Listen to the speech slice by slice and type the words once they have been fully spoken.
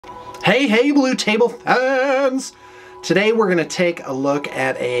Hey Blue Table fans! Today we're going to take a look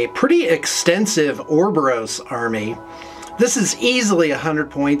at a pretty extensive Orboros army. This is easily 100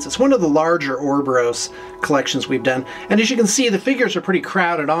 points. It's one of the larger Orboros collections we've done. And as you can see, the figures are pretty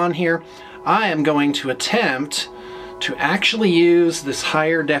crowded on here. I am going to attempt to actually use this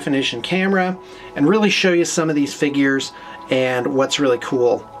higher definition camera and really show you some of these figures and what's really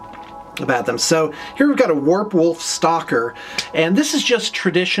cool about them. So here we've got a Warp Wolf Stalker, and this is just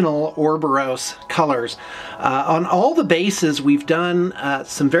traditional Orboros colors. On all the bases we've done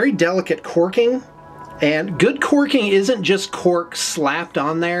some very delicate corking, and good corking isn't just cork slapped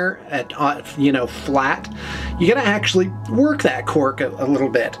on there at flat. You gotta actually work that cork a little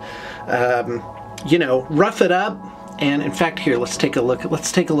bit. Rough it up. And in fact, here, let's take a look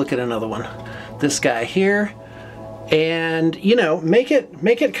at another one. This guy here. And make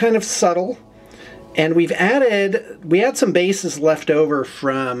it kind of subtle. And we had some bases left over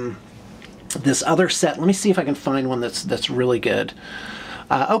from this other set. Let me see if I can find one that's really good.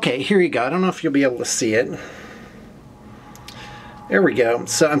 Okay, here you go. I don't know if you'll be able to see it. There we go.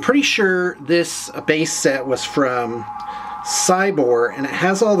 So I'm pretty sure this base set was from Cybor, and it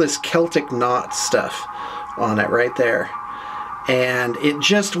has all this Celtic knot stuff on it right there. And it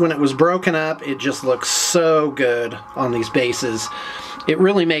just, when it was broken up, it just looks so good on these bases. It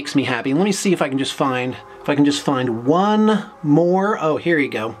really makes me happy. Let me see if I can just find one more. Oh, here you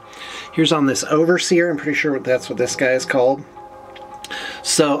go. Here's on this Overseer. I'm pretty sure that's what this guy is called.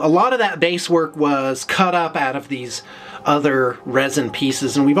 So a lot of that base work was cut up out of these other resin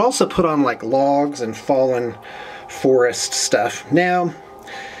pieces, and we've also put on like logs and fallen forest stuff. Now,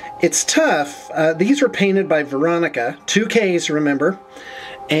 it's tough. These were painted by Veronica, 2Ks, remember?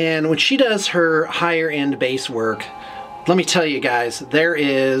 And when she does her higher end base work, let me tell you guys, there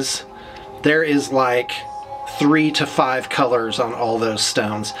is like 3 to 5 colors on all those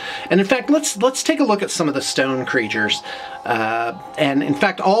stones. And in fact, let's take a look at some of the stone creatures. And in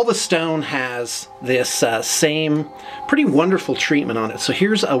fact, all the stone has this same pretty wonderful treatment on it. So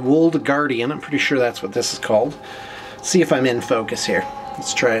here's a Wold Guardian. I'm pretty sure that's what this is called. See if I'm in focus here.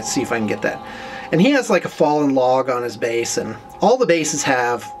 Let's try to see if I can get that. And he has like a fallen log on his base, and all the bases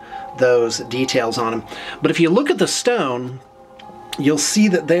have those details on them. But if you look at the stone, you'll see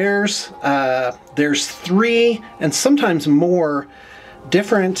that there's 3 and sometimes more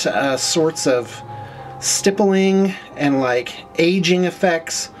different sorts of stippling and like aging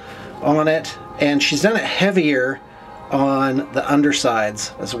effects on it, and she's done it heavier on the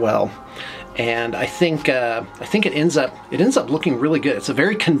undersides as well. And I think it ends up looking really good. It's a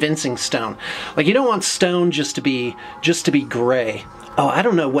very convincing stone. Like, you don't want stone just to be gray. Oh, I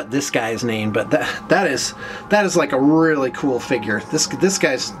don't know what this guy's named, but that is like a really cool figure. This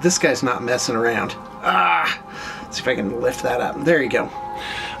guy's not messing around. Let's see if I can lift that up. There you go.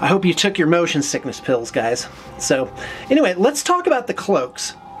 I hope you took your motion sickness pills, guys. So anyway, let's talk about the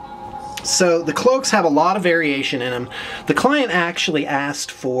cloaks. So the cloaks have a lot of variation in them. The client actually asked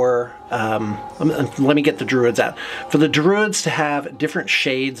for, let me get the druids out, for the druids to have different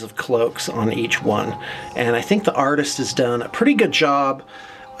shades of cloaks on each one. And I think the artist has done a pretty good job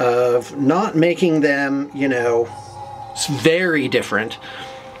of not making them, very different,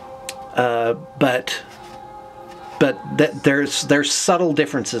 but that there's subtle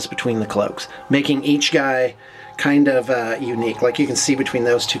differences between the cloaks, making each guy kind of unique, like you can see between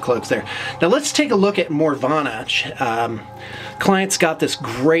those 2 cloaks there. Now let's take a look at Morvana. Client's got this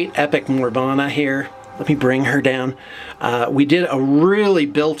great epic Morvana here. Let me bring her down. We did a really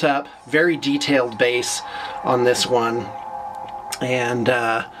built up, very detailed base on this one. And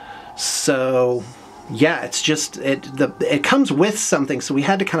so yeah, it's just, it comes with something, so we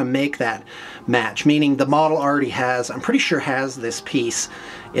had to kind of make that match, meaning the model already has, I'm pretty sure has this piece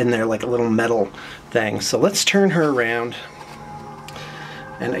in there, like a little metal thing. So let's turn her around.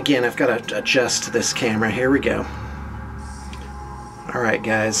 And again, I've got to adjust this camera. Here we go. All right,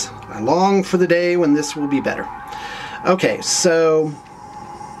 guys. I long for the day when this will be better. Okay, so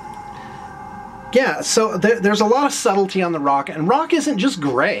yeah, so there's a lot of subtlety on the rock, and rock isn't just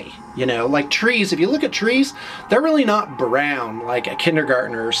gray, like trees. If you look at trees, they're really not brown like a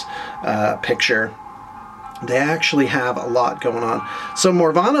kindergartner's picture. They actually have a lot going on. So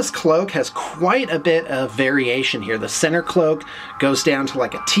Morvana's cloak has quite a bit of variation here. The center cloak goes down to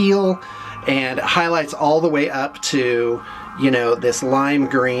like a teal, and it highlights all the way up to, this lime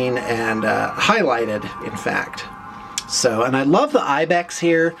green and highlighted, in fact. So, and I love the ibex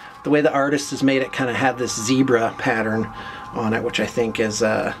here. The way the artist has made it kind of have this zebra pattern on it, which I think is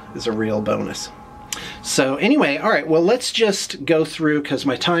a real bonus. So anyway, all right, well, let's just go through, because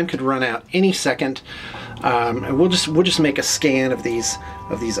my time could run out any second. And we'll just make a scan of these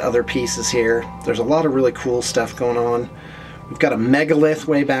other pieces here. There's a lot of really cool stuff going on. We've got a megalith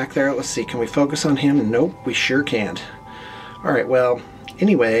way back there. Let's see, can we focus on him? Nope, we sure can't. All right, well,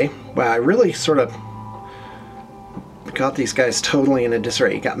 anyway, wow, I really sort of got these guys totally in a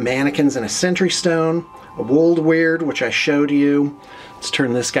disarray. You got mannequins and a sentry stone, a wold weird, which I showed you. Let's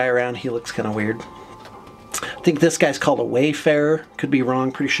turn this guy around. He looks kind of weird. I think this guy's called a wayfarer. Could be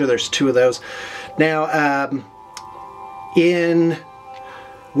wrong. Pretty sure there's 2 of those. Now, in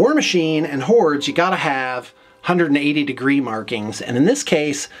War Machine and Hordes, you gotta have 180-degree markings, and in this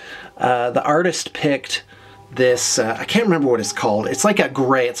case, the artist picked this, I can't remember what it's called. It's like a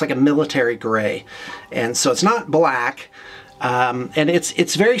gray, it's like a military gray. And so it's not black, and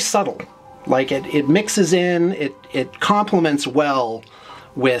it's very subtle. Like it mixes in, it complements well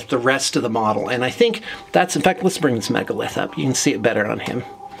with the rest of the model. And I think that's, in fact, let's bring this megalith up. You can see it better on him.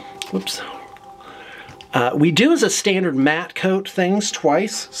 Whoops. We do as a standard matte coat things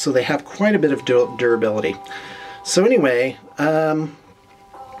twice, so they have quite a bit of durability. So anyway, so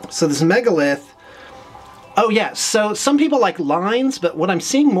this megalith, oh yeah, so some people like lines, but what I'm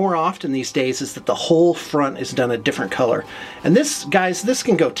seeing more often these days is that the whole front is done a different color. And this, guys, this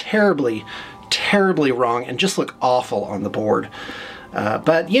can go terribly, terribly wrong and just look awful on the board.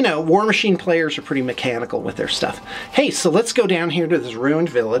 But, you know, War Machine players are pretty mechanical with their stuff. Hey, so let's go down here to this ruined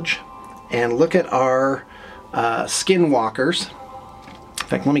village and look at our skinwalkers. In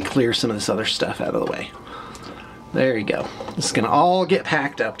fact, let me clear some of this other stuff out of the way. There you go. This is going to all get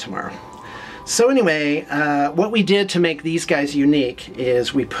packed up tomorrow. So anyway, what we did to make these guys unique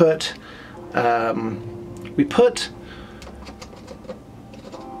is we put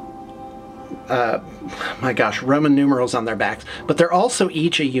my gosh, Roman numerals on their backs, but they're also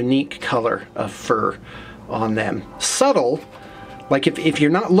each a unique color of fur on them. Subtle, like if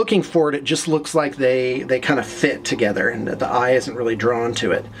you're not looking for it, it just looks like they kind of fit together and the eye isn't really drawn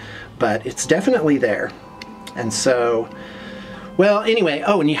to it, but it's definitely there. And so, well, anyway,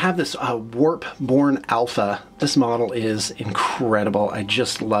 oh, and you have this Warp-born Alpha. This model is incredible. I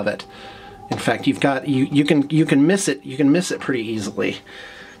just love it. In fact, you've got you can miss it. You can miss it pretty easily.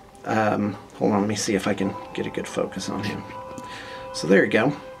 Hold on, let me see if I can get a good focus on him. So there you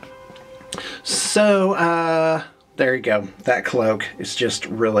go. So there you go. That cloak is just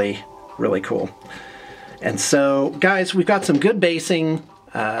really, really cool. And so, guys, we've got some good basing.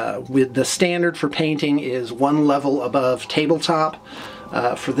 With the standard for painting is 1 level above tabletop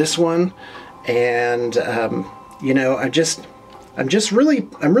for this one, and you know, I'm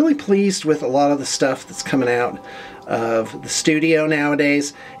really pleased with a lot of the stuff that's coming out of the studio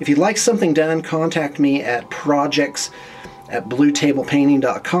nowadays. If you'd like something done, contact me at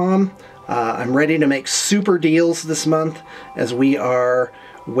projects@bluetablepainting.com. I'm ready to make super deals this month as we are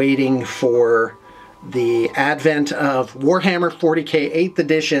waiting for the advent of Warhammer 40k 8th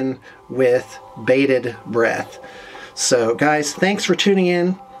edition with bated breath. So guys, thanks for tuning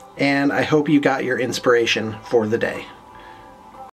in, and I hope you got your inspiration for the day.